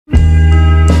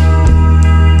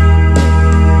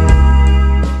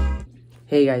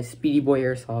Hey guys, Speedy Boy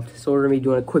Airsoft. So we're going to be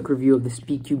doing a quick review of the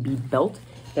Speedqb belt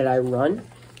that I run.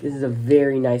 This is a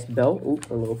very nice belt. Ooh,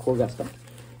 a little cord got stuck.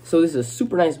 So this is a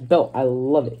super nice belt. I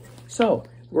love it. So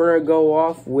we're going to go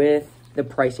off with the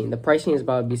pricing. The pricing is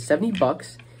about to be 70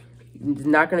 bucks. It's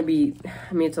not going to be,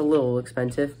 I mean, it's a little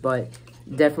expensive, but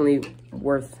definitely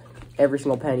worth every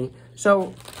single penny.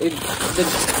 So the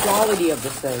quality of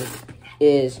this thing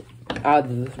is out of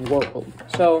this world.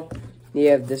 So you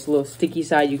have this little sticky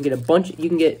side. You can get a bunch. You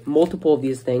can get multiple of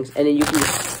these things, and then you can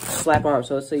just slap on.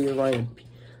 So let's say you're running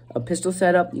a pistol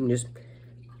setup. You can just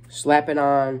slap it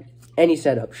on any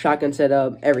setup, shotgun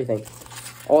setup, everything.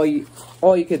 All you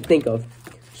could think of.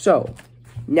 So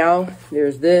now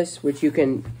there's this, which you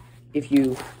can, if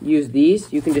you use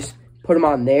these, you can just put them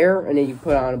on there, and then you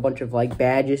put on a bunch of like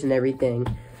badges and everything,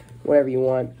 whatever you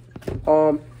want.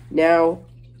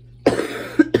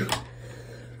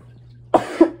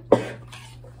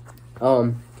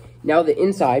 Now the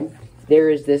inside, there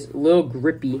is this little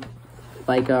grippy,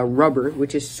 like rubber,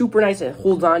 which is super nice. It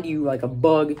holds on to you like a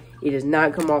bug. It does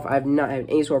not come off. I've not had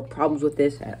any sort of problems with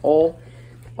this at all,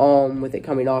 with it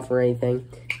coming off or anything.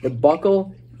 The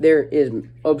buckle there is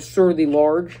absurdly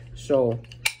large, so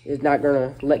it's not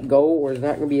gonna let go, or there's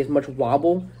not gonna be as much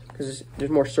wobble because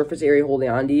there's more surface area holding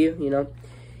onto you, you know.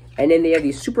 And then they have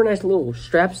these super nice little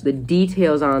straps. The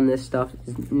details on this stuff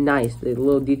is nice. The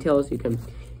little details, you can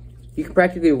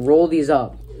practically roll these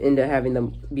up into having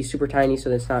them be super tiny, so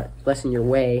that it's not less in your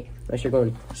way unless you're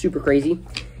going super crazy,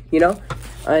 you know.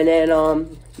 And then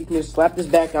you can just slap this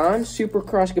back on. Super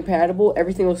cross compatible.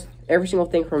 Every single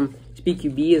thing from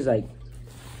Speedqb is like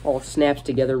all snaps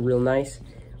together real nice.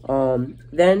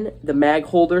 Then the mag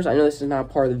holders. I know this is not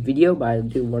part of the video, but I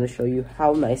do want to show you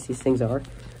how nice these things are.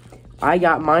 I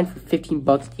got mine for 15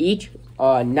 bucks each.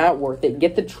 Not worth it.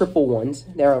 Get the triple ones.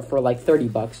 They're for like 30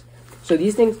 bucks. So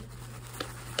these things,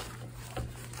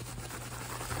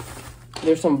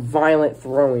 there's some violent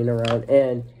throwing around,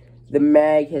 and the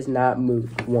mag has not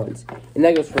moved once. And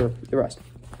that goes for the rest.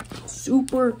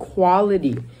 Super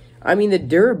quality. I mean, the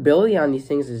durability on these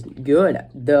things is good. I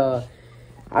don't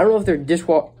know if they're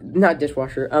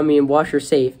washer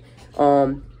safe.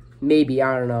 Maybe,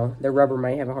 I don't know. The rubber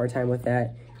might have a hard time with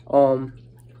that.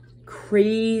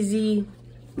 Crazy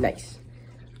nice.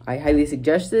 I highly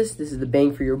suggest this. This is the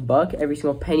bang for your buck. Every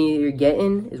single penny you're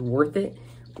getting is worth it.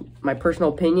 My personal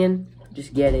opinion,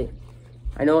 just get it.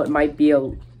 I know it might be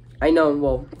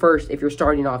well, first, if you're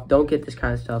starting off, don't get this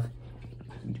kind of stuff.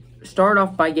 Start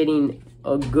off by getting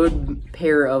a good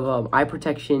pair of eye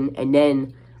protection and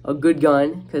then a good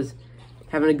gun, because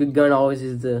having a good gun always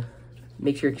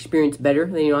makes your experience better.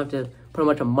 Then you don't have to put a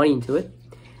bunch of money into it.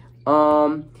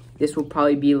 This will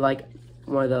probably be like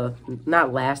one of the,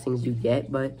 not last things you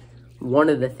get, but one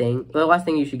of the last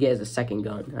thing you should get is a second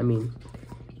gun. I mean,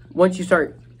 once you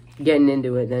start getting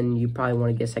into it, then you probably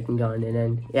want to get a second gun, and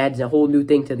then it adds a whole new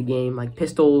thing to the game. Like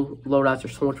pistol loadouts are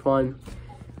so much fun,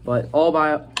 but all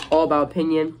about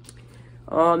opinion.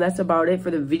 That's about it for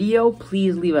the video.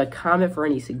 Please leave a comment for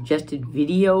any suggested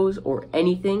videos or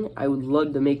anything. I would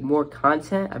love to make more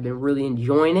content. I've been really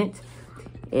enjoying it,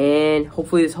 and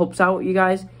hopefully this helps out you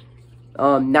guys.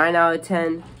 9 out of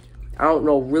 10. I don't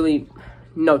know, really.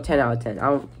 No, 10 out of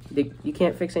 10. You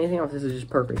can't fix anything else. This is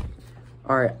just perfect.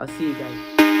 All right, I'll see you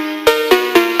guys.